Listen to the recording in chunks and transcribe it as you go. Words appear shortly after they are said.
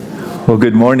Well,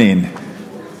 good morning.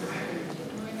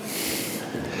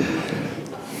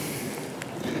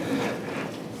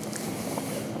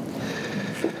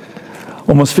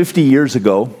 Almost 50 years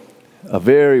ago, a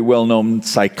very well-known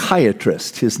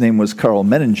psychiatrist, his name was Karl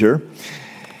Menninger,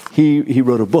 he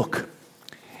wrote a book.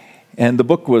 And the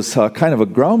book was kind of a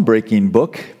groundbreaking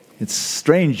book. It's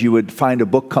strange you would find a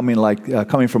book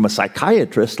coming from a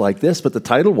psychiatrist like this, but the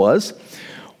title was,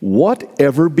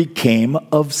 Whatever Became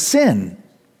of Sin?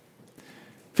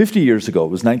 50 years ago, it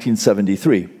was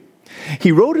 1973.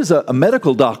 He wrote as a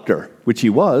medical doctor, which he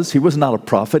was. He was not a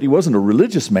prophet. He wasn't a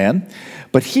religious man.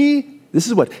 But he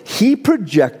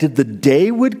projected the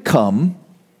day would come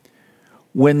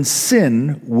when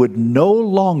sin would no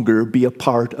longer be a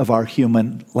part of our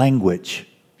human language.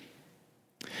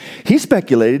 He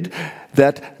speculated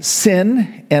that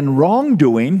sin and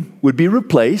wrongdoing would be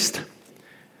replaced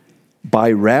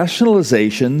by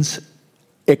rationalizations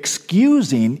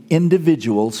excusing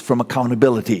individuals from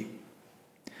accountability.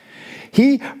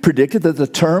 He predicted that the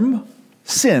term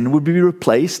sin would be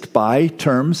replaced by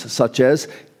terms such as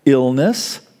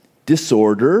illness,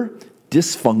 disorder,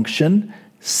 dysfunction,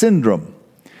 syndrome,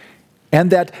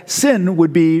 and that sin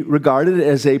would be regarded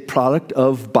as a product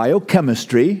of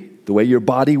biochemistry, the way your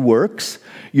body works,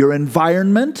 your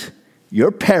environment,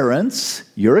 your parents,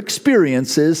 your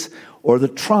experiences, or the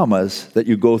traumas that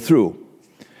you go through.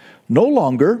 No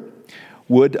longer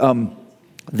would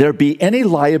there be any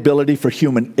liability for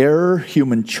human error,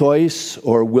 human choice,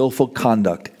 or willful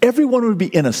conduct. Everyone would be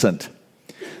innocent.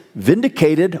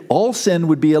 Vindicated, all sin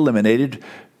would be eliminated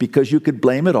because you could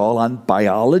blame it all on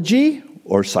biology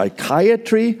or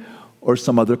psychiatry or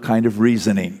some other kind of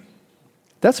reasoning.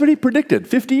 That's what he predicted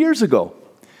 50 years ago.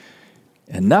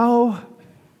 And now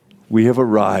we have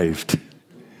arrived.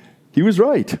 He was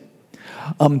right.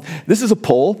 This is a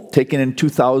poll taken in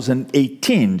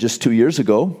 2018, just 2 years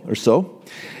ago or so.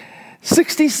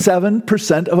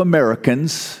 67% of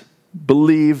Americans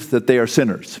believe that they are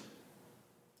sinners.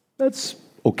 That's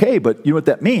okay, but you know what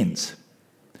that means?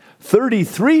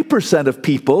 33% of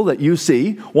people that you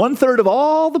see, 1/3 of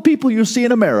all the people you see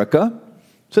in America,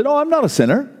 said, "Oh, I'm not a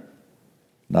sinner."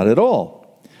 Not at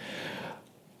all.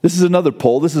 This is another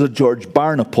poll. This is a George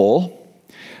Barna poll.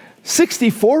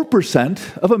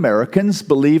 64% of Americans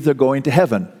believe they're going to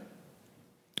heaven.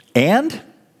 And,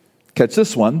 catch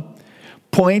this one,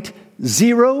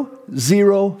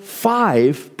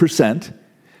 0.005%,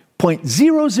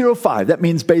 0.005, that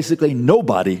means basically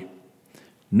nobody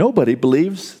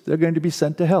believes they're going to be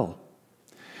sent to hell.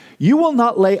 You will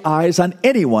not lay eyes on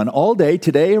anyone all day,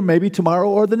 today or maybe tomorrow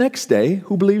or the next day,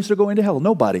 who believes they're going to hell.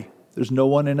 Nobody. There's no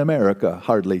one in America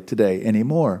hardly today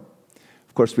anymore.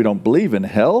 Of course, we don't believe in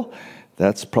hell.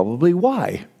 That's probably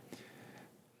why.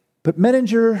 But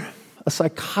Menninger, a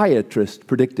psychiatrist,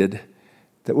 predicted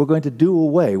that we're going to do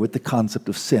away with the concept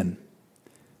of sin.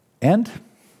 And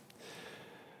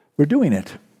we're doing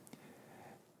it.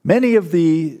 Many of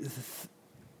the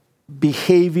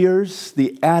behaviors,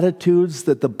 the attitudes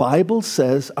that the Bible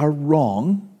says are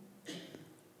wrong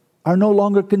are no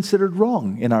longer considered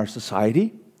wrong in our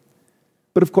society.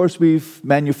 But of course, we've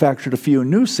manufactured a few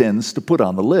new sins to put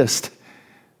on the list.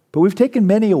 But we've taken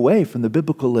many away from the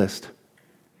biblical list.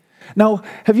 Now,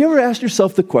 have you ever asked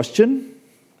yourself the question,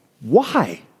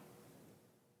 why?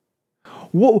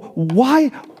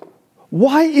 Why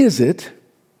is it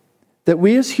that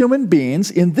we as human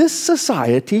beings in this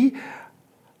society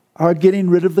are getting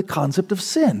rid of the concept of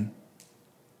sin?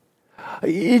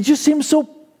 It just seems so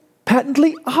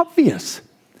patently obvious.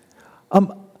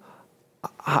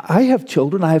 I have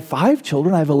children. I have 5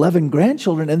 children. I have 11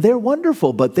 grandchildren, and they're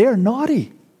wonderful, but they're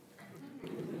naughty.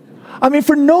 I mean,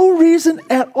 for no reason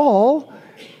at all,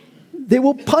 they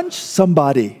will punch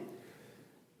somebody.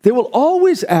 They will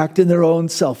always act in their own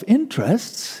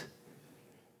self-interests.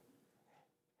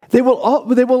 They will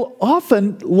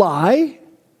often lie.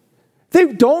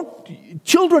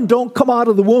 Children don't come out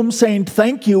of the womb saying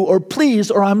thank you or please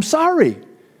or I'm sorry.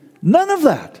 None of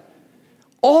that.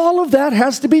 All of that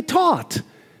has to be taught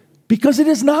because it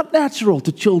is not natural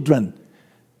to children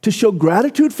to show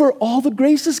gratitude for all the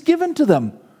graces given to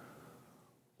them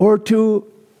or to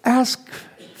ask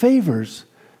favors.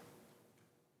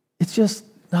 It's just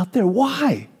not there.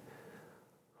 Why?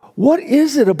 What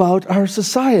is it about our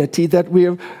society that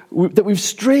we've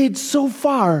strayed so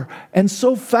far and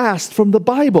so fast from the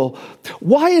Bible?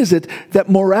 Why is it that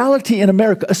morality in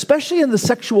America, especially in the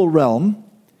sexual realm,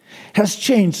 has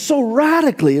changed so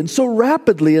radically and so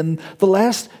rapidly in the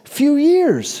last few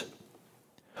years?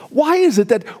 Why is it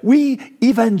that we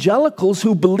evangelicals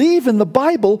who believe in the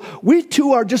Bible, we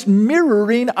too are just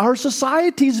mirroring our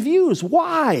society's views?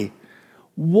 Why?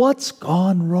 What's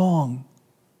gone wrong?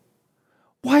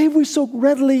 Why have we so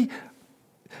readily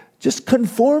just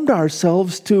conformed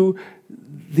ourselves to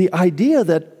the idea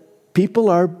that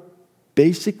people are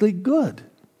basically good?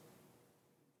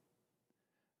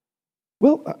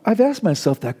 Well, I've asked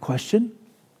myself that question.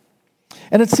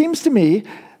 And it seems to me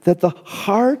that the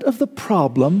heart of the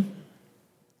problem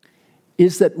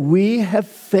is that we have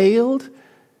failed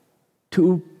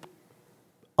to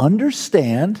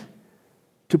understand,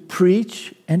 to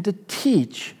preach, and to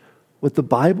teach what the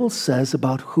Bible says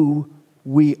about who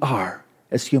we are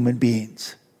as human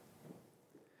beings.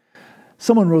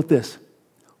 Someone wrote this: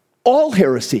 all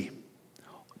heresy,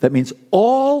 that means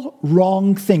all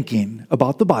wrong thinking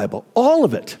about the Bible, all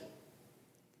of it,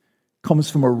 comes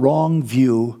from a wrong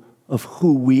view of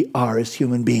who we are as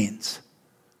human beings.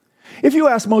 If you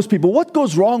ask most people, what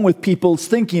goes wrong with people's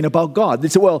thinking about God? They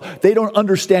say, well, they don't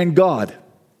understand God,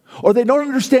 or they don't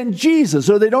understand Jesus,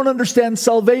 or they don't understand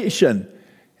salvation.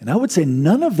 And I would say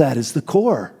none of that is the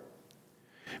core.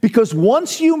 Because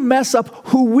once you mess up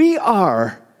who we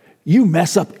are, you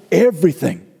mess up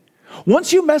everything.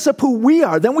 Once you mess up who we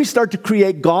are, then we start to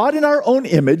create God in our own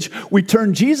image. We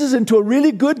turn Jesus into a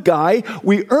really good guy.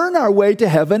 We earn our way to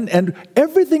heaven, and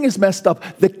everything is messed up.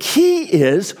 The key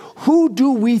is, who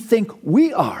do we think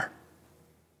we are?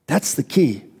 That's the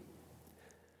key.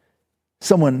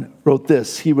 Someone wrote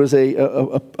this. He was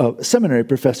a seminary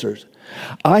professor.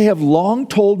 I have long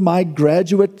told my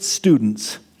graduate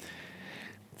students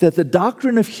that the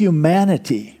doctrine of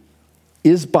humanity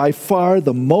is by far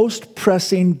the most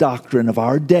pressing doctrine of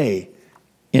our day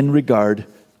in regard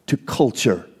to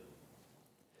culture.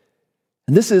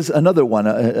 And this is another one,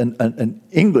 an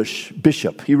English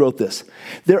bishop. He wrote this: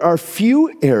 there are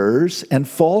few errors and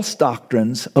false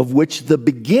doctrines of which the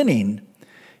beginning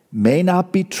may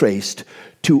not be traced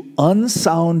to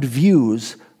unsound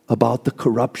views about the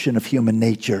corruption of human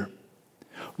nature.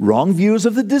 Wrong views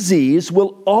of the disease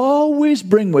will always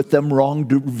bring with them wrong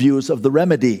views of the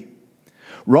remedy.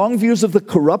 Wrong views of the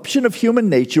corruption of human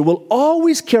nature will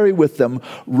always carry with them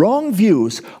wrong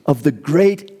views of the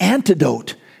great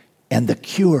antidote and the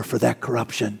cure for that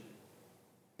corruption.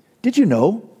 Did you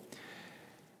know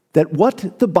that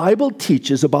what the Bible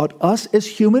teaches about us as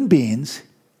human beings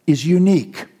is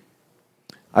unique?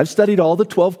 I've studied all the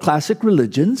 12 classic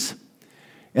religions,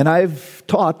 and I've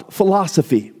taught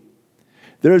philosophy.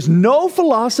 There is no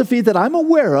philosophy that I'm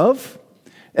aware of,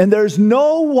 and there's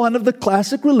no one of the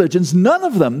classic religions, none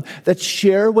of them, that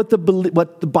share what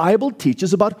the Bible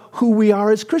teaches about who we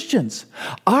are as Christians.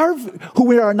 Who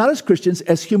we are not as Christians,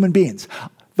 as human beings.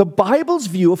 The Bible's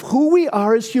view of who we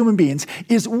are as human beings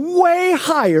is way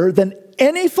higher than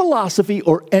any philosophy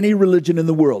or any religion in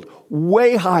the world.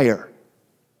 Way higher.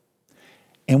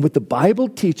 And what the Bible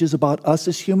teaches about us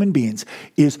as human beings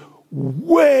is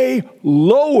way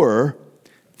lower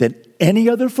than any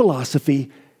other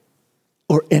philosophy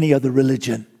or any other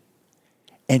religion.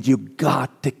 And you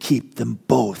got to keep them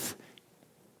both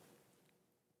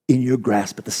in your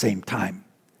grasp at the same time.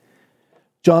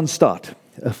 John Stott,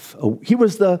 he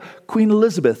was the Queen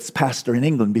Elizabeth's pastor in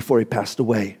England before he passed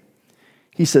away.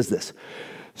 He says this: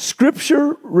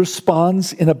 Scripture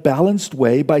responds in a balanced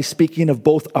way by speaking of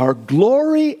both our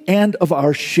glory and of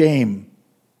our shame.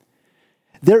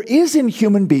 There is in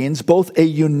human beings both a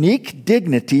unique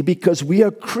dignity because we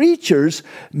are creatures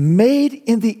made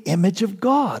in the image of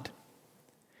God,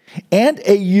 and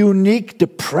a unique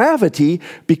depravity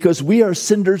because we are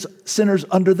sinners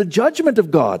under the judgment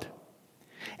of God.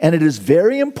 And it is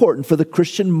very important for the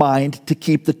Christian mind to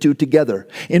keep the two together.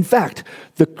 In fact,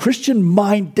 the Christian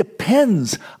mind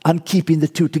depends on keeping the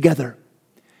two together.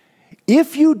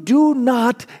 If you do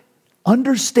not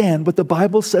understand what the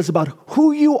Bible says about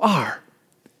who you are,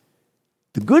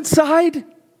 the good side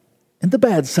and the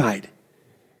bad side,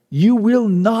 you will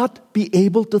not be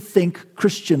able to think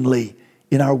Christianly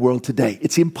in our world today.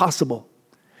 It's impossible.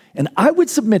 And I would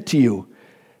submit to you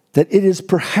that it is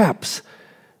perhaps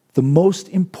the most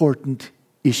important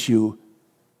issue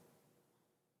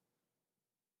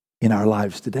in our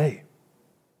lives today.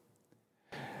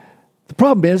 The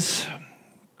problem is,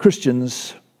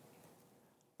 Christians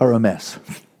are a mess.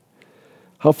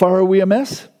 How far are we a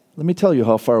mess? Let me tell you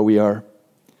how far we are.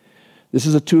 This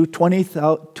is a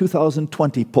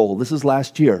 2020 poll. This is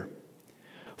last year.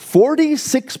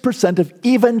 46% of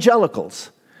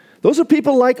evangelicals, those are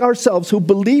people like ourselves who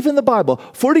believe in the Bible,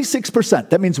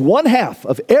 46%. That means 1/2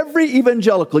 of every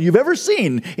evangelical you've ever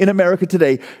seen in America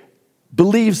today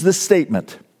believes this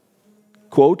statement.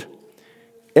 Quote,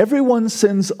 everyone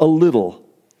sins a little,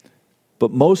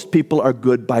 but most people are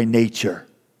good by nature.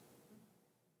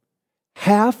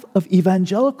 Half of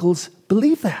evangelicals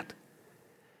believe that.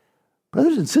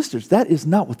 Brothers and sisters, that is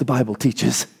not what the Bible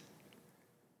teaches.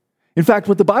 In fact,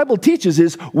 what the Bible teaches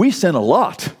is we sin a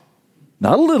lot,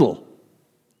 not a little.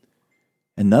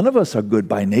 And none of us are good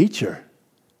by nature.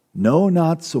 No,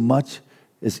 not so much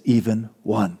as even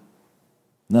one.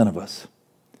 None of us.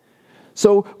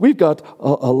 So we've got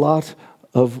a lot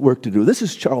of work to do. This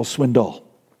is Charles Swindoll.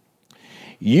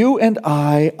 You and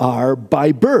I are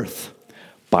by birth,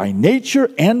 by nature,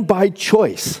 and by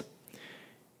choice,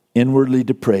 inwardly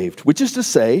depraved, which is to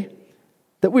say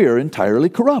that we are entirely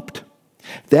corrupt.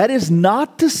 That is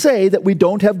not to say that we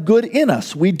don't have good in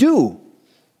us. We do.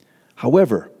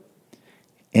 However,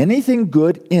 anything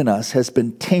good in us has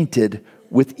been tainted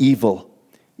with evil.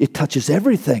 It touches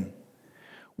everything.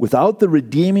 Without the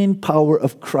redeeming power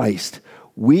of Christ,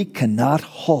 we cannot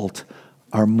halt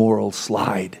our moral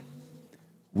slide.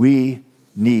 We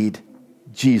need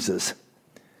Jesus.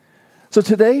 So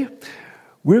today,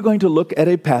 we're going to look at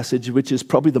a passage which is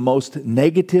probably the most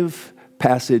negative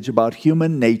passage about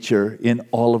human nature in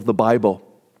all of the Bible.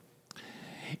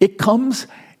 It comes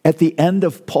at the end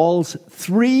of Paul's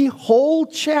 3 whole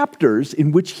chapters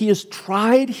in which he has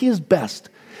tried his best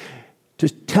to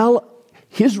tell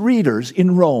his readers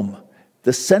in Rome,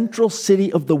 the central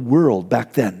city of the world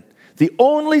back then, the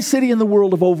only city in the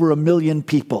world of over 1 million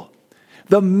people,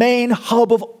 the main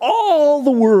hub of all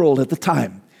the world at the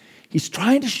time. He's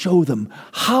trying to show them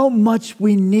how much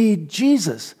we need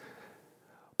Jesus.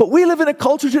 But we live in a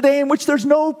culture today in which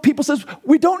people says,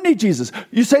 we don't need Jesus.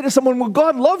 You say to someone, well,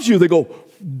 God loves you. They go,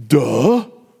 duh,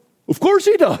 of course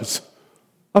he does.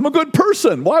 I'm a good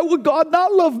person. Why would God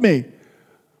not love me?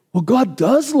 Well, God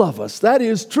does love us. That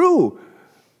is true.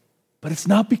 But it's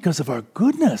not because of our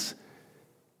goodness.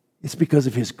 It's because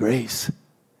of his grace.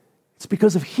 It's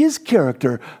because of his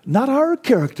character, not our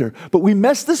character. But we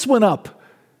mess this one up.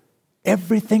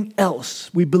 Everything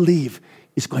else we believe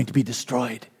is going to be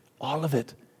destroyed. All of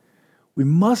it. We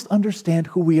must understand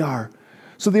who we are.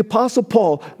 So the Apostle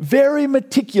Paul, very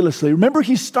meticulously, remember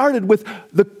he started with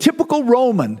the typical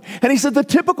Roman. And he said, the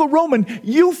typical Roman,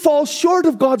 you fall short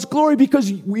of God's glory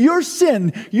because your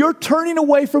sin, your turning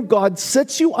away from God,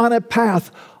 sets you on a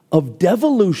path of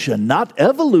devolution, not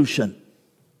evolution.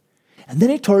 And then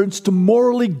he turns to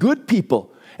morally good people.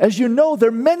 As you know, there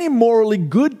are many morally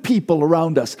good people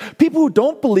around us. People who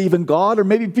don't believe in God, or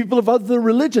maybe people of other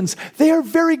religions. They are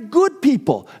very good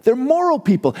people. They're moral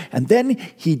people. And then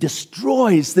he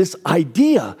destroys this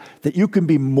idea that you can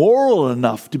be moral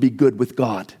enough to be good with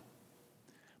God.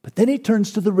 But then he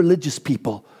turns to the religious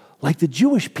people, like the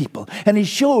Jewish people. And he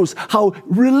shows how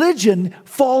religion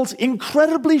falls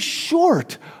incredibly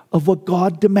short of what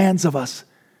God demands of us.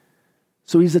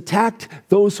 So he's attacked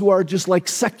those who are just like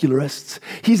secularists.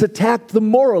 He's attacked the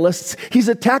moralists. He's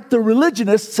attacked the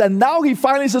religionists. And now he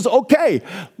finally says, okay,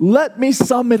 let me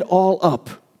sum it all up.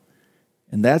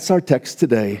 And that's our text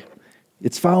today.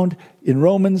 It's found in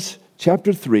Romans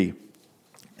chapter 3.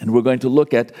 And we're going to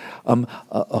look at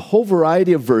a whole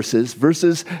variety of verses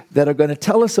that are going to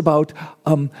tell us about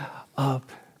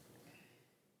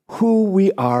who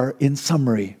we are in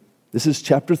summary. This is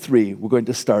chapter 3. We're going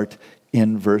to start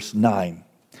in verse 9.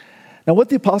 Now, what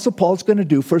the Apostle Paul is going to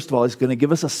do, first of all, is going to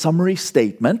give us a summary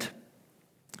statement.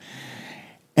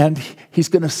 And he's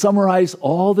going to summarize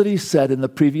all that he said in the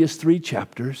previous 3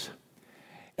 chapters.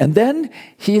 And then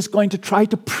he is going to try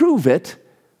to prove it,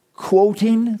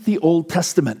 quoting the Old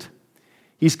Testament.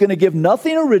 He's going to give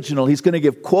nothing original. He's going to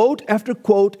give quote after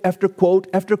quote after quote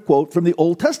after quote from the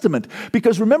Old Testament.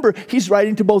 Because remember, he's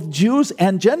writing to both Jews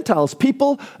and Gentiles.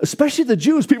 People, especially the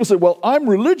Jews, people say, well, I'm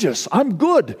religious. I'm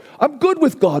good. I'm good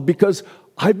with God because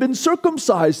I've been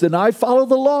circumcised and I follow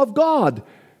the law of God.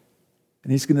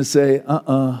 And he's going to say,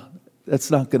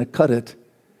 that's not going to cut it.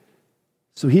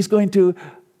 So he's going to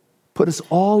put us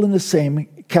all in the same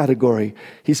category.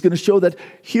 He's going to show that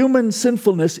human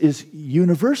sinfulness is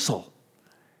universal.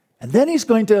 And then he's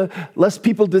going to, lest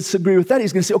people disagree with that,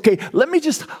 he's going to say, okay, let me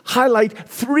just highlight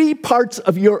 3 parts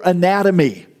of your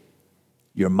anatomy.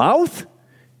 Your mouth,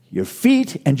 your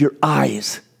feet, and your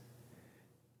eyes.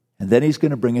 And then he's going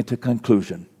to bring it to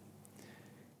conclusion.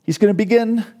 He's going to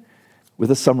begin with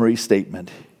a summary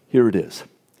statement. Here it is.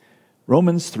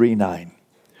 Romans 3:9.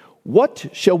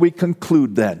 What shall we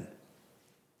conclude then?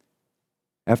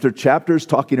 After chapters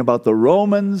talking about the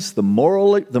Romans, the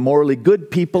morally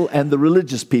good people, and the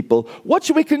religious people, what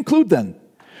should we conclude then?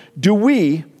 Do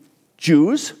we,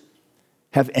 Jews,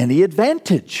 have any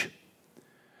advantage?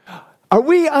 Are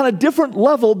we on a different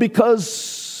level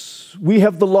because we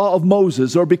have the law of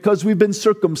Moses, or because we've been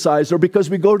circumcised, or because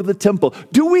we go to the temple?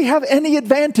 Do we have any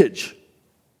advantage?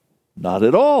 Not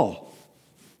at all.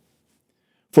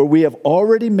 For we have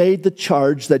already made the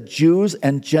charge that Jews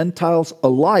and Gentiles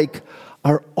alike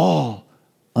are all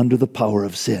under the power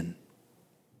of sin.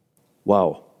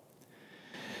 Wow.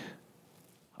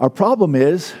 Our problem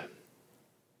is,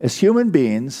 as human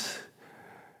beings,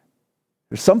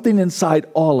 there's something inside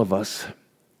all of us,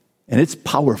 and it's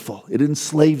powerful. It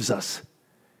enslaves us.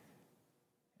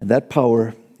 And that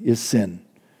power is sin.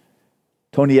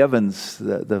 Tony Evans,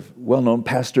 the well-known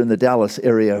pastor in the Dallas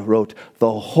area, wrote,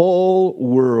 "The whole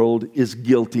world is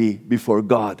guilty before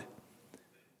God."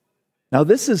 Now,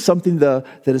 this is something that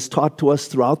is taught to us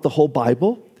throughout the whole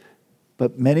Bible,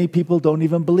 but many people don't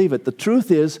even believe it. The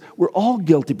truth is, we're all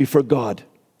guilty before God.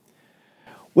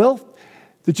 Well,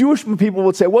 the Jewish people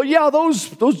would say, well, yeah,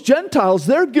 those Gentiles,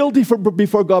 they're guilty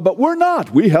before God, but we're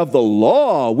not. We have the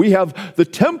law, we have the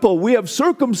temple, we have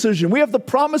circumcision, we have the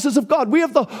promises of God,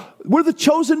 we're the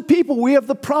chosen people, we have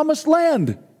the promised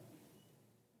land.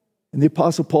 And the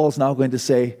Apostle Paul is now going to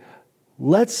say,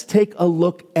 let's take a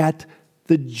look at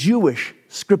the Jewish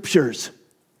scriptures.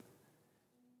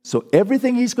 So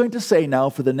everything he's going to say now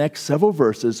for the next several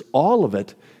verses, all of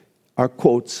it are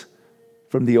quotes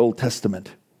from the Old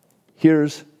Testament.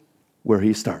 Here's where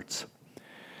he starts.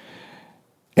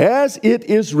 As it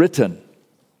is written,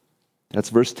 that's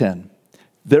verse 10,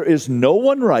 there is no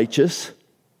one righteous,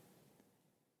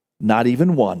 not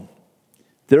even one.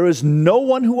 There is no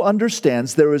one who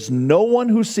understands. There is no one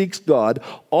who seeks God.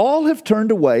 All have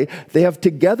turned away. They have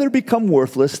together become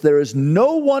worthless. There is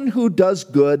no one who does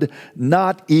good,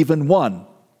 not even one.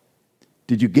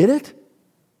 Did you get it?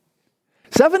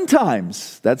 7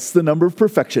 times. That's the number of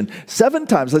perfection. 7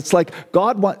 times. It's like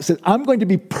God said, I'm going to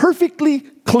be perfectly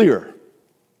clear.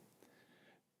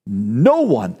 No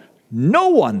one, no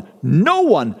one, no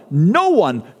one, no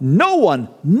one, no one,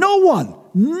 no one,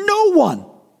 no one.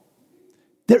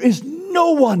 There is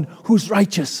no one who's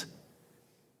righteous.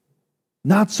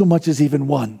 Not so much as even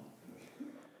one.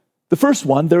 The first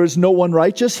one, there is no one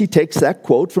righteous. He takes that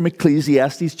quote from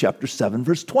Ecclesiastes chapter 7,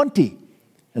 verse 20.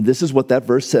 And this is what that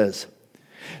verse says.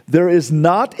 There is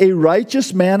not a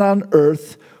righteous man on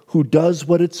earth who does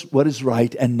what is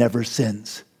right and never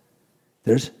sins.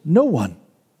 There's no one.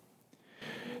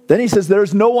 Then he says, there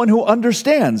is no one who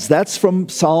understands. That's from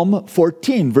Psalm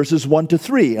 14, verses 1 to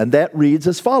 3. And that reads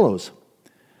as follows.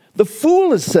 The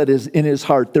fool has said in his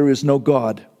heart, there is no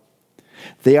God.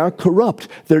 They are corrupt.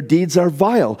 Their deeds are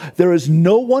vile. There is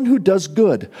no one who does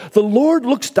good. The Lord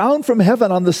looks down from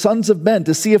heaven on the sons of men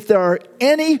to see if there are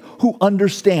any who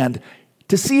understand,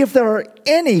 to see if there are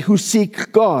any who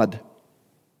seek God.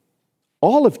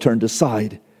 All have turned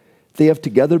aside. They have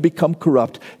together become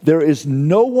corrupt. There is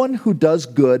no one who does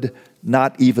good,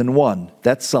 not even one.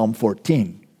 That's Psalm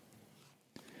 14.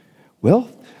 Well,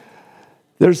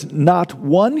 there's not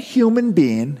one human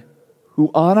being who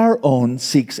on our own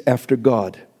seeks after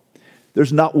God.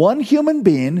 There's not one human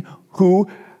being who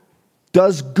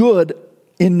does good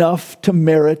enough to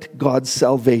merit God's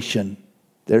salvation.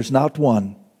 There's not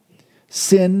one.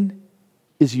 Sin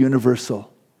is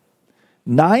universal.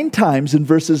 9 times in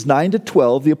verses 9 to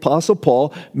 12, the Apostle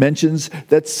Paul mentions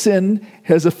that sin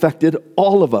has affected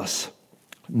all of us.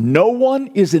 No one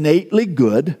is innately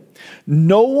good.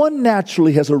 No one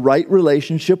naturally has a right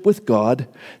relationship with God.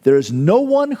 There is no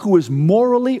one who is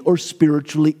morally or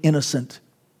spiritually innocent.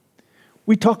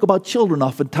 We talk about children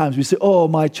oftentimes. We say, oh,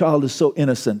 my child is so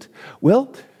innocent.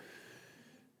 Well,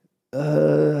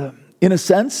 in a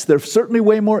sense, they're certainly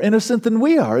way more innocent than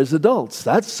we are as adults.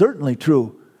 That's certainly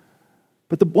true.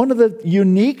 But one of the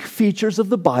unique features of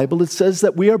the Bible, it says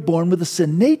that we are born with a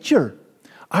sin nature.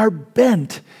 Our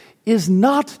bent is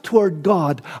not toward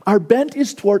God. Our bent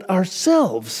is toward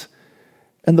ourselves.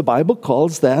 And the Bible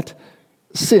calls that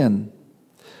sin.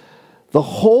 The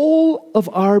whole of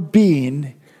our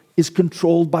being is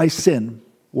controlled by sin,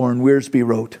 Warren Wiersbe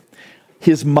wrote.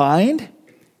 His mind,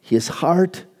 his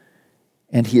heart,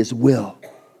 and his will.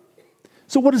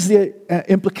 So what is the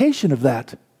implication of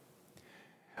that?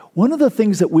 One of the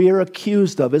things that we are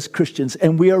accused of as Christians,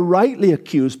 and we are rightly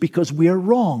accused because we are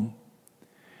wrong,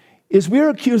 is we're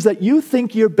accused that you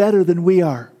think you're better than we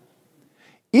are.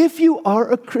 If you are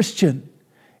a Christian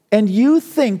and you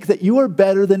think that you are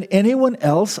better than anyone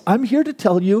else, I'm here to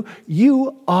tell you,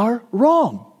 you are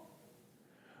wrong.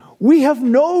 We have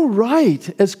no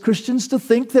right as Christians to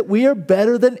think that we are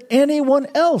better than anyone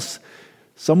else.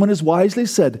 Someone has wisely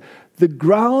said, the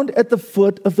ground at the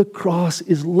foot of the cross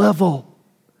is level.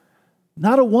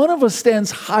 Not a one of us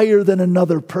stands higher than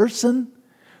another person.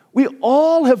 We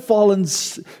all have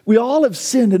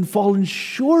sinned and fallen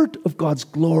short of God's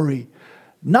glory.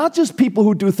 Not just people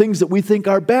who do things that we think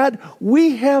are bad,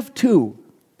 we have too.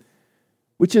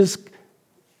 Which is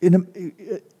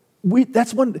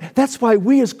That's why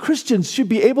we as Christians should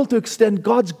be able to extend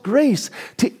God's grace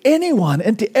to anyone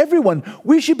and to everyone.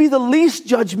 We should be the least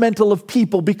judgmental of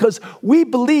people because we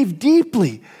believe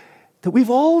deeply that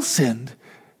we've all sinned.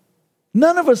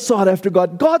 None of us sought after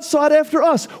God. God sought after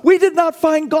us. We did not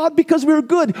find God because we were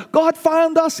good. God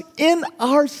found us in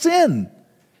our sin.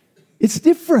 It's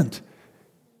different.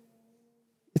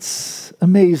 It's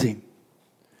amazing.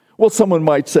 Well, someone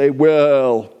might say,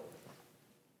 well,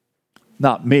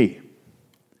 not me.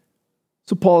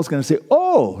 So Paul's going to say,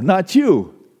 oh, not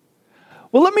you.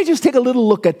 Well, let me just take a little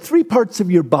look at 3 parts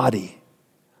of your body.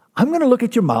 I'm going to look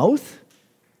at your mouth,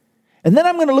 and then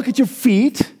I'm going to look at your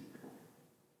feet,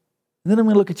 and then I'm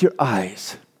going to look at your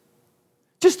eyes.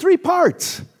 Just 3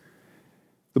 parts.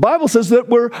 The Bible says that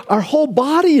our whole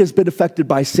body has been affected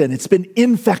by sin. It's been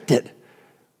infected.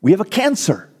 We have a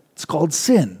cancer. It's called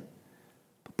sin.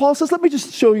 But Paul says, let me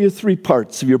just show you 3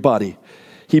 parts of your body.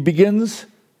 He begins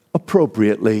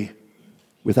appropriately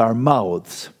with our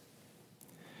mouths.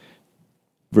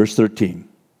 Verse 13.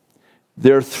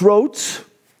 Their throats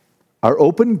are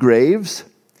open graves.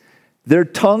 Their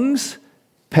tongues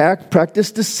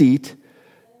practice deceit.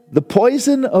 The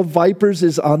poison of vipers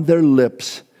is on their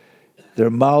lips. Their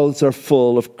mouths are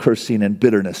full of cursing and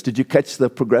bitterness. Did you catch the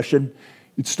progression?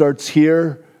 It starts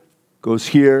here, goes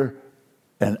here,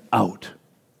 and out.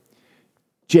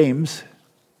 James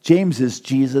is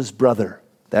Jesus' brother.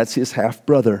 That's his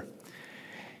half-brother.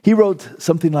 He wrote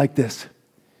something like this. It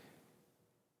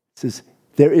says,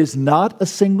 there is not a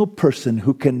single person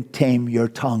who can tame your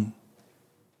tongue.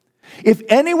 If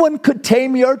anyone could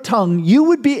tame your tongue, you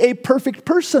would be a perfect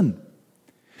person.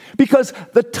 Because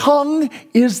the tongue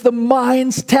is the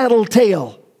mind's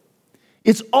tattletale.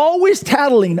 It's always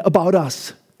tattling about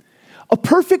us. A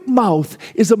perfect mouth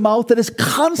is a mouth that is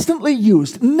constantly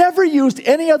used, never used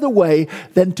any other way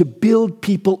than to build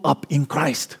people up in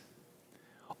Christ.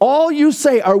 All you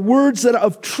say are words that are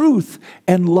of truth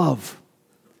and love.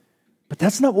 But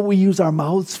that's not what we use our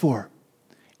mouths for.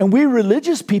 And we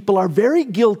religious people are very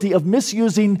guilty of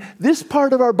misusing this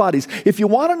part of our bodies. If you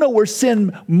want to know where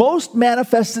sin most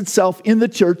manifests itself in the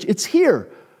church, it's here.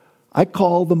 I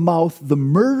call the mouth the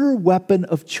murder weapon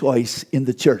of choice in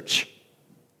the church.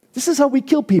 This is how we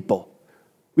kill people.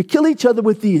 We kill each other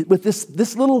with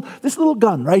this little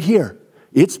gun right here.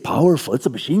 It's powerful. It's a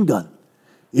machine gun.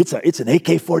 It's an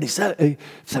AK-47.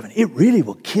 It really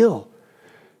will kill.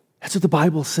 That's what the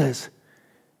Bible says.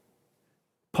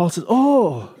 Paul says,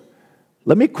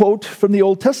 let me quote from the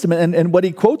Old Testament. And what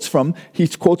he quotes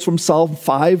from Psalm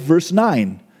 5, verse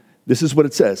 9. This is what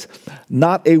it says.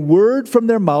 Not a word from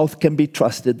their mouth can be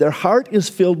trusted. Their heart is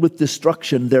filled with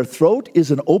destruction. Their throat is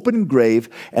an open grave,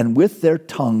 and with their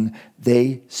tongue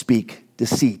they speak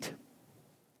deceit.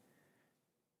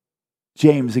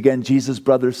 James, again, Jesus'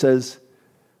 brother, says,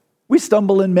 we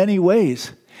stumble in many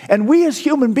ways. And we as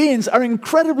human beings are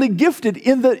incredibly gifted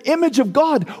in the image of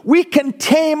God. We can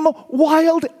tame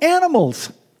wild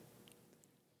animals.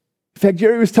 In fact,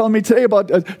 Jerry was telling me today about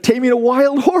taming a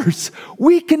wild horse.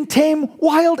 We can tame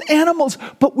wild animals,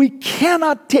 but we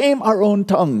cannot tame our own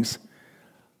tongues.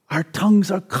 Our tongues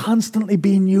are constantly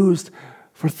being used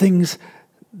for things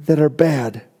that are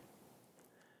bad.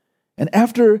 And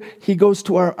after he goes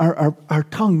to our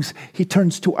tongues, he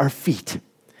turns to our feet.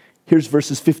 Here's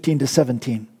verses 15 to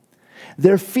 17.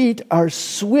 Their feet are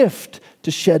swift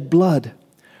to shed blood.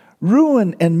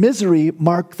 Ruin and misery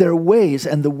mark their ways,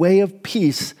 and the way of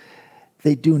peace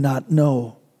they do not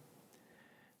know.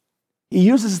 He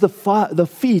uses the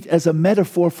feet as a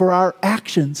metaphor for our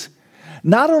actions.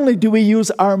 Not only do we use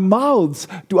our mouths,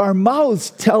 do our mouths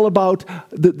tell about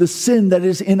the sin that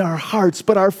is in our hearts,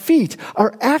 but our feet,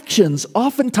 our actions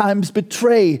oftentimes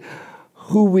betray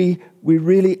who we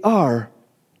really are.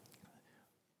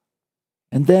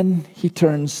 And then he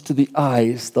turns to the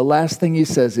eyes. The last thing he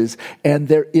says is, and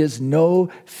there is no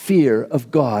fear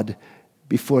of God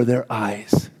before their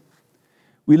eyes.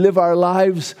 We live our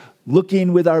lives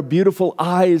looking with our beautiful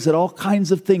eyes at all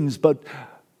kinds of things, but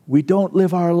we don't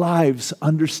live our lives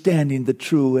understanding the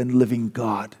true and living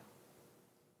God.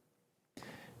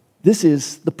 This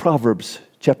is the Proverbs,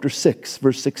 chapter 6,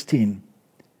 verse 16.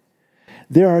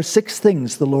 There are 6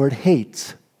 things the Lord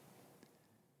hates,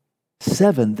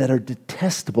 7 that are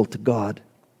detestable to God.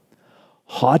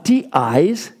 Haughty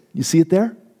eyes, you see it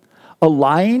there? A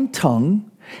lying tongue,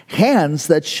 hands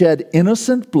that shed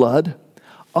innocent blood,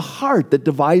 a heart that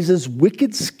devises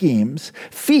wicked schemes,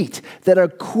 feet that are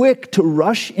quick to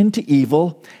rush into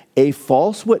evil, a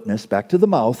false witness, back to the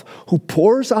mouth, who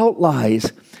pours out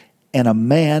lies, and a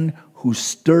man who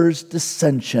stirs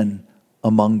dissension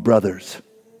among brothers.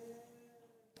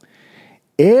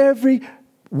 Every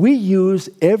we use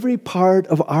every part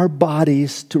of our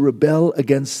bodies to rebel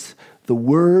against the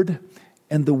Word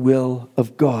and the will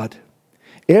of God.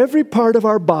 Every part of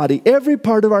our body, every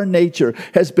part of our nature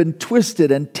has been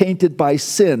twisted and tainted by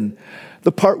sin.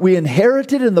 The part we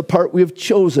inherited and the part we have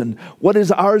chosen. What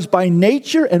is ours by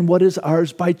nature and what is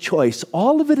ours by choice.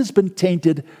 All of it has been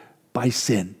tainted by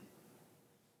sin.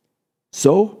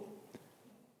 So,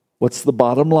 what's the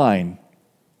bottom line?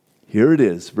 Here it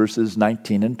is, verses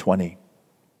 19 and 20.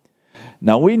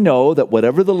 Now we know that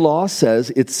whatever the law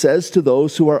says, it says to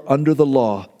those who are under the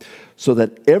law, so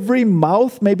that every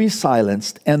mouth may be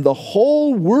silenced and the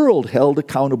whole world held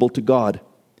accountable to God.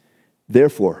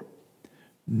 Therefore,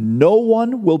 no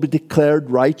one will be declared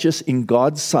righteous in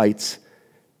God's sight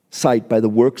by the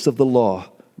works of the law.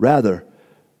 Rather,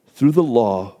 through the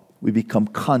law, we become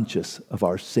conscious of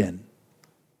our sin.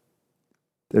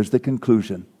 There's the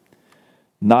conclusion.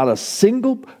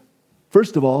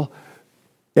 First of all,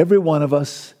 every one of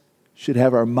us should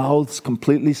have our mouths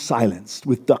completely silenced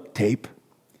with duct tape,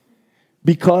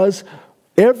 because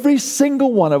every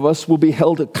single one of us will be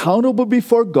held accountable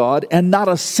before God, and not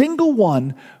a single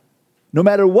one, no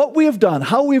matter what we have done,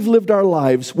 how we've lived our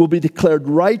lives, will be declared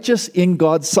righteous in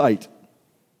God's sight.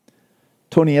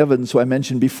 Tony Evans, who I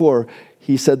mentioned before,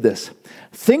 he said this: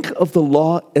 think of the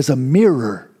law as a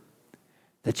mirror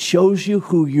that shows you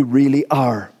who you really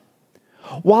are.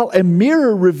 While a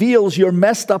mirror reveals your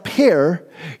messed up hair,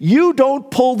 you don't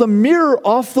pull the mirror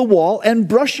off the wall and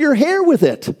brush your hair with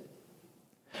it.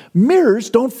 Mirrors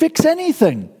don't fix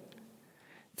anything.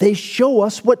 They show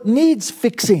us what needs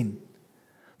fixing.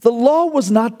 The law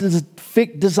was not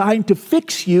designed to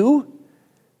fix you.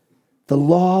 The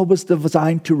law was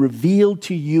designed to reveal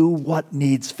to you what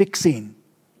needs fixing.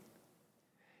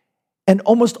 And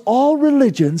almost all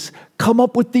religions come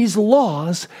up with these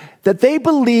laws that they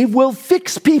believe will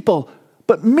fix people.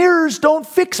 But mirrors don't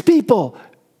fix people.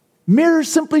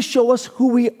 Mirrors simply show us who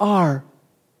we are.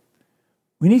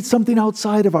 We need something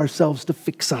outside of ourselves to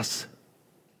fix us.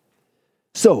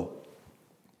 So,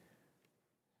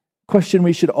 question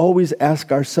we should always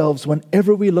ask ourselves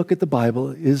whenever we look at the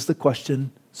Bible is the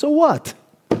question, so what?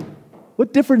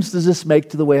 What difference does this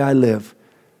make to the way I live?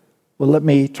 Well, let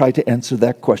me try to answer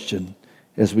that question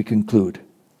as we conclude.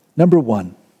 Number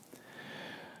one,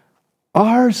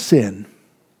 our sin,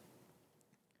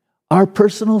 our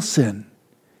personal sin,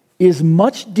 is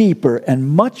much deeper and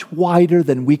much wider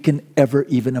than we can ever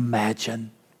even imagine.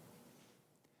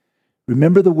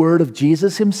 Remember the word of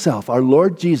Jesus himself, our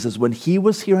Lord Jesus, when he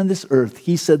was here on this earth,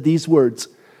 he said these words: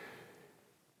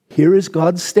 here is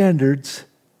God's standards.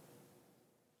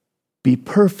 Be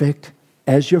perfect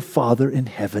as your Father in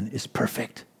heaven is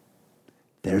perfect.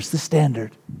 There's the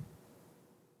standard.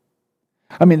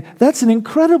 I mean, that's an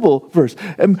incredible verse.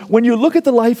 And when you look at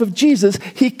the life of Jesus,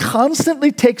 he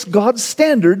constantly takes God's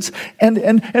standards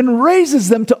and raises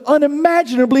them to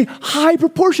unimaginably high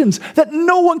proportions that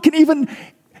no one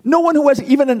who has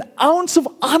even an ounce of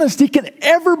honesty can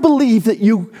ever believe that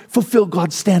you fulfill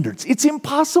God's standards. It's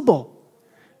impossible,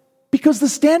 because the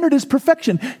standard is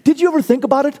perfection. Did you ever think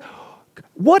about it?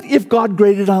 What if God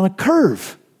graded on a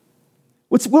curve?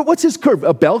 What's his curve?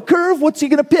 A bell curve? What's he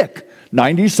going to pick?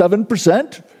 97%?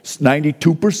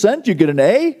 92%? You get an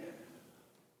A?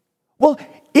 Well,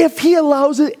 if he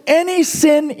allows any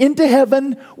sin into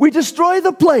heaven, we destroy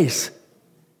the place.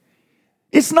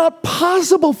 It's not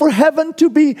possible for heaven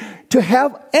to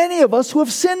have any of us who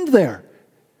have sinned there.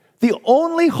 The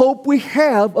only hope we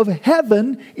have of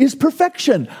heaven is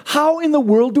perfection. How in the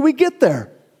world do we get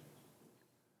there?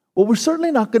 Well, we're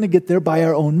certainly not going to get there by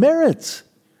our own merits.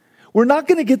 We're not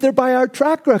going to get there by our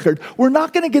track record. We're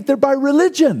not going to get there by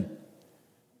religion.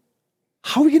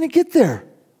 How are we going to get there?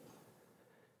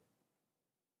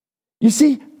 You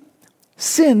see,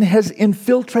 sin has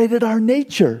infiltrated our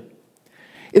nature.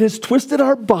 It has twisted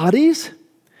our bodies.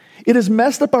 It has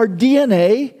messed up our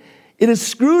DNA. It has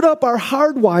screwed up our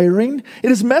hardwiring. It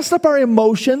has messed up our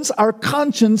emotions, our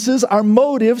consciences, our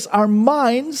motives, our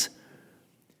minds.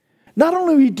 Not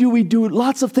only do we do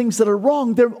lots of things that are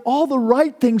wrong, they're all the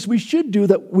right things we should do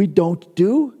that we don't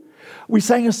do. We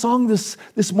sang a song this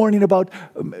morning about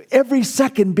every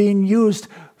second being used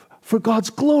for God's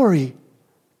glory.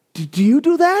 Do you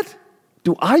do that?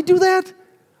 Do I do that?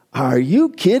 Are you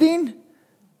kidding?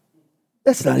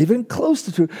 That's not even close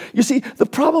to true. You see, the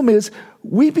problem is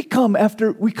we become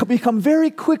very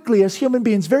quickly as human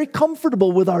beings very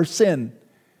comfortable with our sin.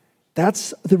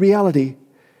 That's the reality.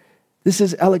 This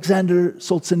is Alexander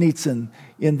Solzhenitsyn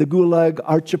in the Gulag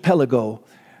Archipelago,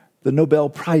 the Nobel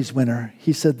Prize winner.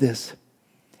 He said this: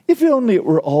 if only it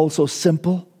were all so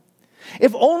simple.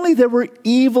 If only there were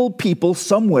evil people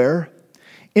somewhere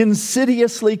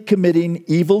insidiously committing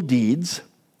evil deeds,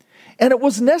 and it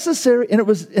was necessary, and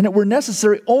it were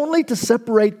necessary only to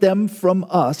separate them from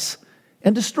us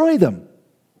and destroy them.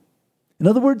 In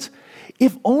other words,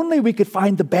 if only we could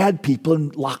find the bad people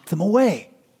and lock them away.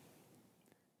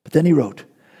 But then he wrote,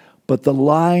 but the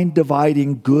line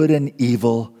dividing good and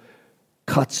evil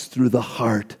cuts through the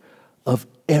heart of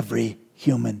every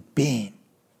human being.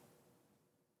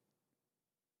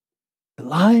 The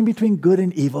line between good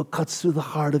and evil cuts through the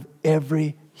heart of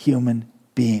every human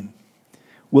being.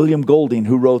 William Golding,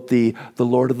 who wrote the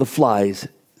Lord of the Flies,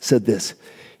 said this: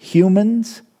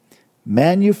 humans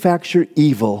manufacture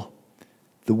evil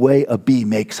the way a bee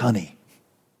makes honey.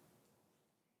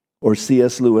 Or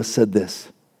C.S. Lewis said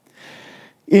this: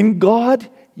 in God,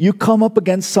 you come up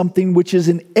against something which is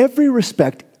in every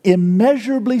respect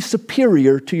immeasurably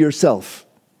superior to yourself.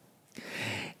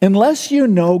 Unless you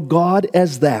know God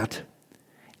as that,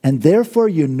 and therefore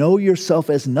you know yourself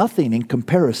as nothing in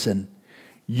comparison,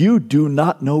 you do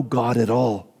not know God at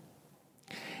all.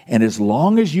 And as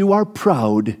long as you are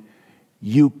proud,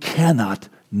 you cannot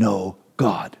know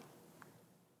God.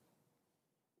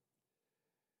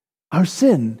 Our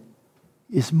sin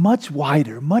is much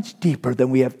wider, much deeper than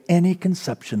we have any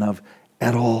conception of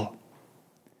at all.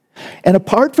 And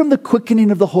apart from the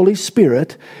quickening of the Holy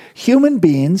Spirit, human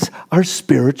beings are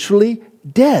spiritually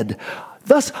dead.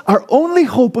 Thus, our only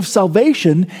hope of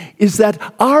salvation is that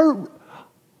our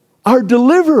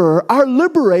deliverer, our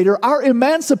liberator, our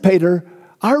emancipator,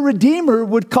 our redeemer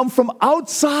would come from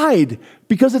outside,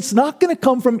 because it's not going to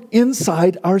come from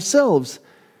inside ourselves.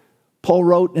 Paul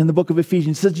wrote in the book of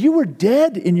Ephesians, says, you were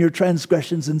dead in your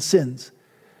transgressions and sins.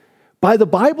 By the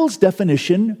Bible's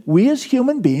definition, we as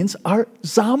human beings are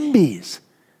zombies.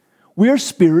 We are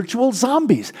spiritual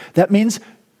zombies. That means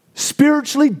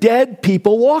spiritually dead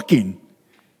people walking.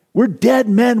 We're dead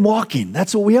men walking.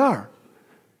 That's what we are.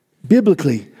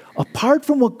 Biblically, apart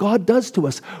from what God does to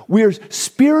us, we're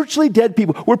spiritually dead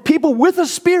people. We're people with a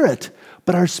spirit,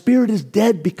 but our spirit is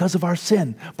dead because of our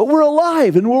sin. But we're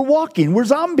alive and we're walking. We're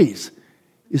zombies,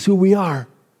 is who we are.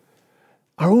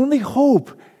 Our only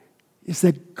hope is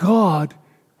that God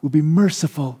will be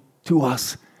merciful to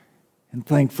us. And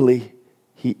thankfully,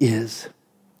 He is.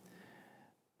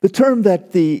 The term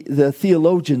that the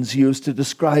theologians use to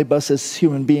describe us as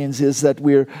human beings is that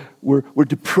we're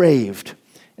depraved.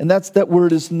 And that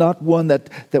word is not one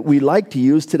that we like to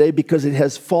use today because it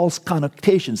has false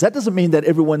connotations. That doesn't mean that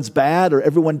everyone's bad or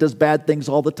everyone does bad things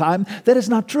all the time. That is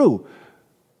not true.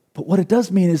 But what it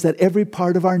does mean is that every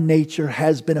part of our nature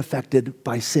has been affected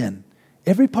by sin.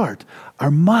 Every part.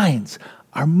 Our minds,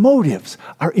 our motives,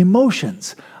 our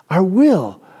emotions, our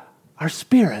will, our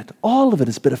spirit, all of it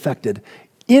has been affected,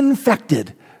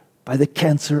 infected by the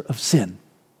cancer of sin.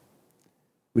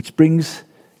 Which brings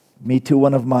me to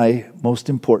one of my most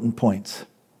important points.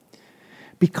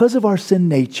 Because of our sin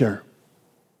nature,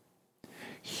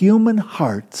 human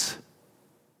hearts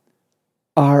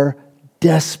are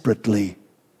desperately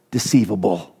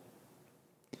deceivable.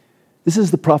 This is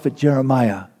the prophet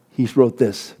Jeremiah. He wrote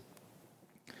this: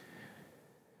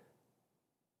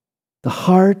 the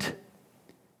heart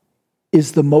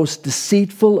is the most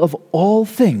deceitful of all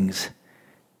things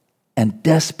and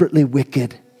desperately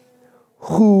wicked.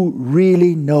 Who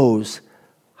really knows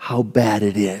how bad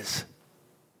it is?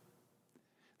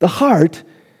 The heart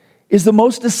is the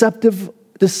most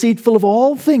deceitful of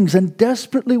all things and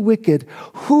desperately wicked.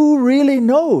 Who really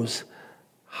knows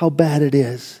how bad it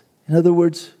is? In other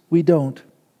words, we don't.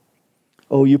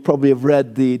 Oh, you probably have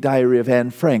read the diary of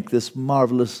Anne Frank, this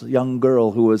marvelous young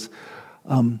girl who was,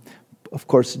 of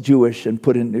course, Jewish and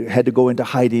had to go into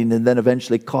hiding and then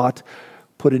eventually caught,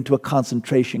 put into a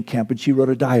concentration camp, and she wrote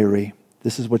a diary.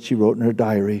 This is what she wrote in her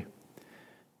diary.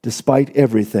 Despite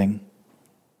everything,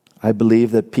 I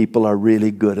believe that people are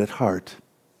really good at heart.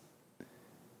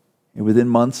 And within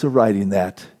months of writing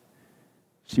that,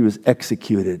 she was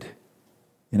executed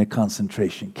in a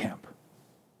concentration camp.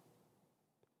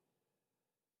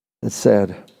 That's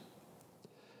sad.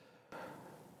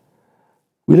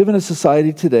 We live in a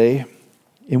society today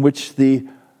in which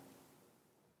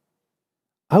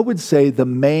I would say the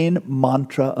main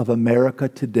mantra of America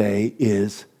today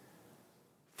is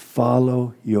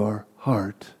follow your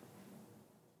heart.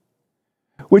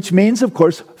 Which means, of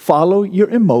course, follow your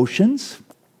emotions,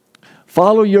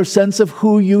 follow your sense of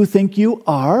who you think you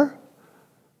are,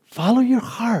 follow your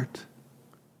heart.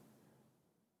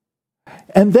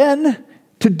 And then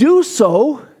to do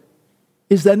so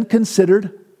is then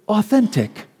considered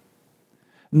authentic.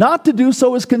 Not to do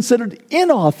so is considered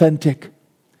inauthentic.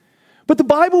 But the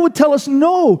Bible would tell us,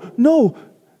 no,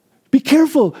 be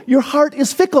careful. Your heart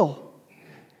is fickle.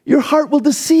 Your heart will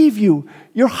deceive you.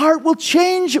 Your heart will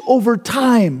change over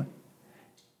time.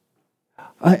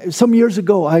 Some years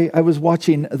ago, I was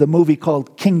watching the movie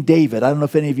called King David. I don't know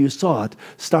if any of you saw it,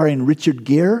 starring Richard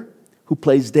Gere, who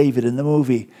plays David in the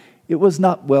movie. It was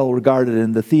not well regarded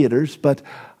in the theaters, but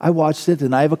I watched it,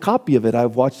 and I have a copy of it.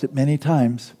 I've watched it many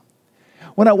times.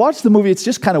 When I watched the movie, it's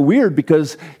just kind of weird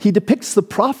because he depicts the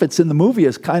prophets in the movie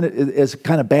as kind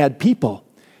of bad people.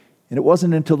 And it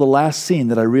wasn't until the last scene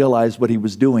that I realized what he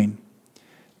was doing.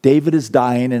 David is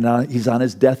dying, and he's on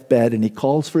his deathbed, and he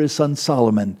calls for his son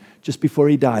Solomon just before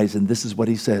he dies, and this is what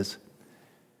he says.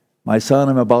 My son,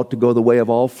 I'm about to go the way of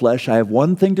all flesh. I have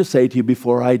one thing to say to you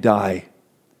before I die.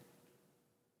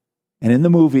 And in the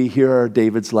movie, here are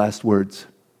David's last words.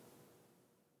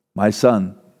 My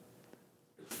son,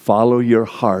 follow your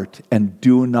heart and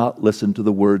do not listen to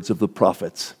the words of the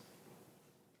prophets.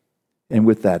 And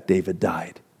with that, David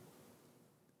died.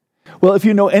 Well, if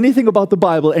you know anything about the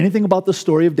Bible, anything about the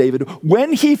story of David,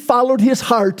 when he followed his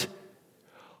heart,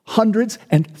 hundreds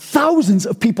and thousands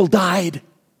of people died.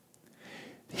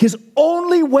 His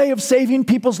only way of saving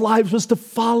people's lives was to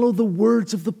follow the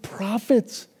words of the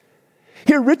prophets.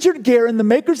 Here, Richard Gere and the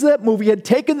makers of that movie had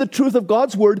taken the truth of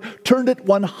God's word, turned it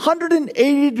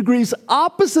 180 degrees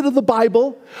opposite of the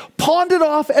Bible, pawned it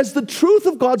off as the truth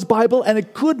of God's Bible, and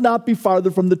it could not be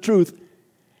farther from the truth.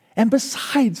 And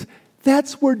besides,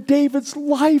 that's where David's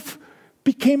life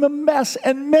became a mess,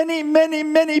 and many, many,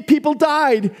 many people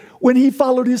died when he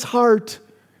followed his heart.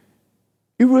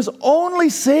 He was only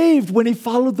saved when he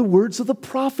followed the words of the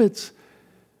prophets.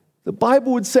 The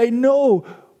Bible would say, no,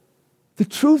 the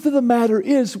truth of the matter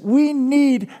is we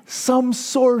need some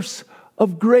source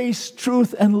of grace,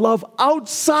 truth, and love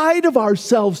outside of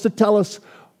ourselves to tell us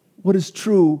what is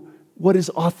true, what is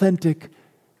authentic,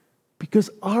 because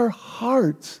our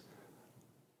hearts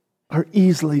are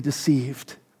easily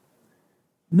deceived.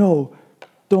 No,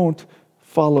 don't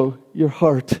follow your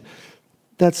heart.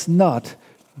 That's not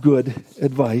good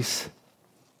advice.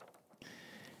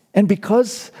 And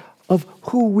because of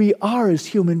who we are as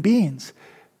human beings,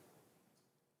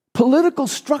 political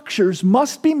structures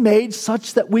must be made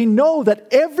such that we know that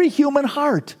every human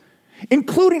heart,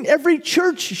 including every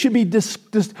church, should be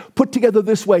put together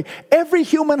this way. Every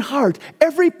human heart,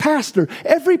 every pastor,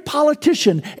 every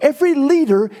politician, every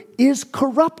leader is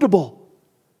corruptible.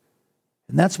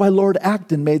 And that's why Lord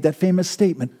Acton made that famous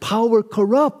statement, power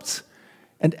corrupts,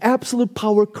 and absolute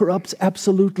power corrupts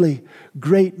absolutely.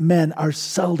 Great men are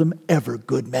seldom ever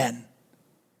good men.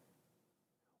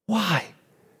 Why?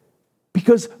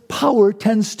 Because power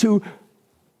tends to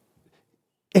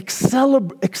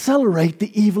accelerate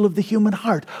the evil of the human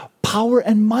heart. Power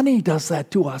and money does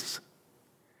that to us.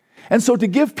 And so to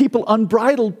give people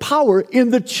unbridled power in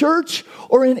the church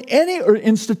or in any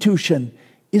institution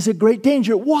is a great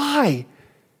danger. Why?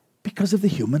 Because of the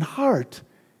human heart.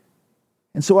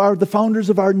 And so the founders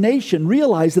of our nation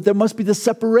realized that there must be the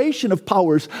separation of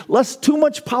powers, lest too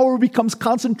much power becomes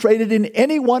concentrated in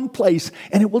any one place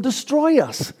and it will destroy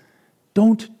us.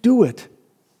 Don't do it.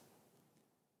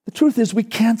 The truth is, we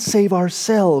can't save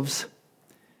ourselves.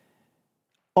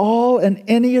 All and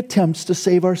any attempts to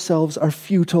save ourselves are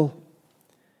futile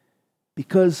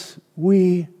because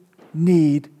we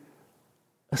need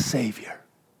a Savior.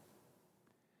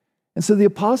 And so the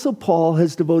Apostle Paul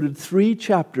has devoted 3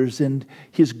 chapters in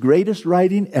his greatest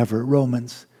writing ever,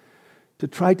 Romans, to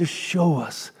try to show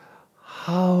us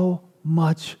how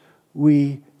much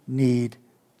we need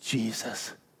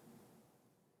Jesus.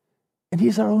 And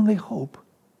he's our only hope.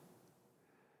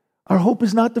 Our hope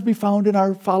is not to be found in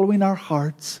our following our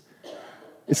hearts.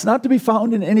 It's not to be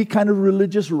found in any kind of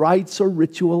religious rites or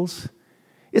rituals.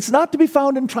 It's not to be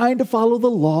found in trying to follow the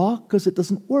law, because it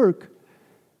doesn't work.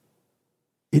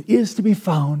 It is to be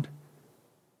found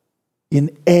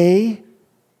in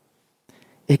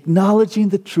acknowledging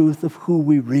the truth of who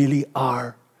we really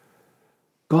are.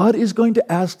 God is going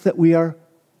to ask that we are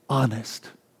honest.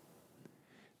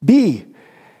 B,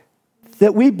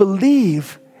 that we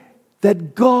believe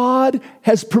that God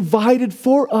has provided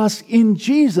for us in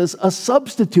Jesus a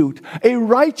substitute, a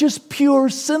righteous, pure,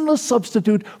 sinless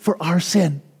substitute for our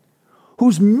sin,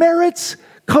 whose merits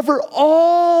cover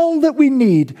all that we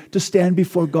need to stand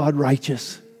before God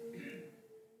righteous.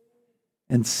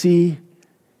 And see,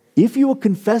 if you will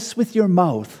confess with your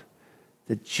mouth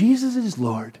that Jesus is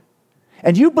Lord,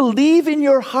 and you believe in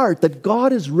your heart that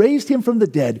God has raised him from the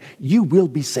dead, you will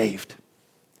be saved.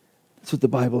 That's what the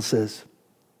Bible says.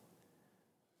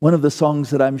 One of the songs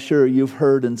that I'm sure you've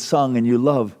heard and sung and you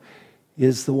love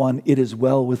is the one, "It Is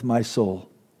Well With My Soul."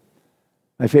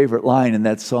 My favorite line in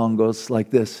that song goes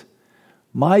like this: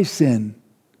 "My sin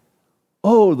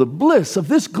Oh, the bliss of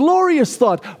this glorious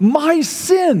thought. My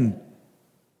sin,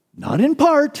 not in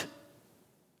part,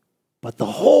 but the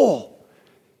whole,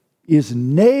 is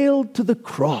nailed to the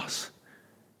cross.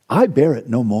 I bear it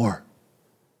no more.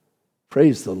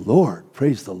 Praise the Lord,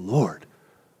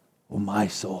 oh my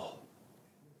soul.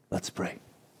 Let's pray.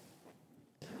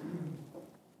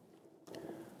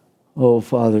 Oh,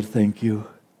 Father, thank you.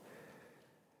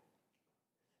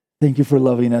 Thank you for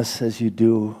loving us as you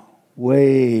do,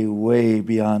 way, way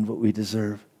beyond what we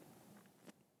deserve.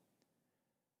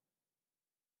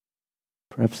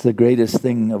 Perhaps the greatest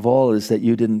thing of all is that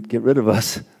you didn't get rid of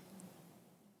us.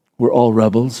 We're all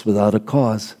rebels without a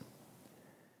cause.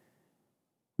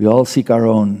 We all seek our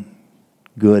own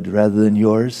good rather than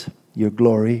yours, your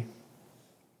glory.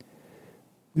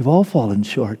 We've all fallen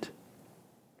short.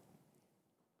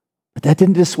 But that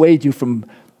didn't dissuade you from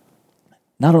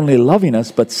not only loving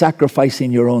us, but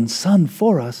sacrificing your own Son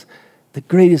for us, the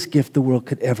greatest gift the world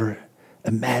could ever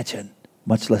imagine,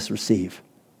 much less receive.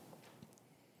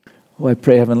 Oh, I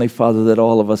pray, Heavenly Father, that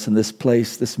all of us in this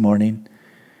place this morning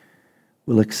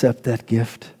will accept that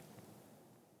gift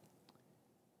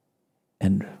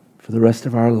and for the rest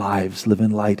of our lives live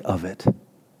in light of it.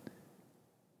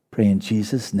 Pray in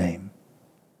Jesus' name.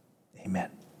 Amen.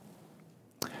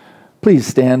 Please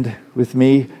stand with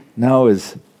me now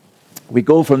as we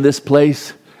go from this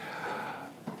place.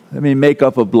 Let me make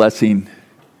up a blessing.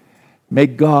 May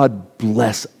God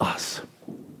bless us.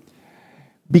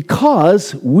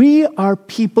 Because we are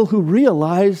people who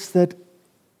realize that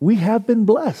we have been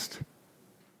blessed.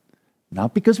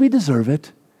 Not because we deserve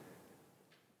it,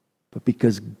 but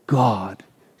because God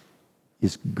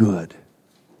is good.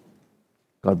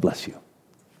 God bless you.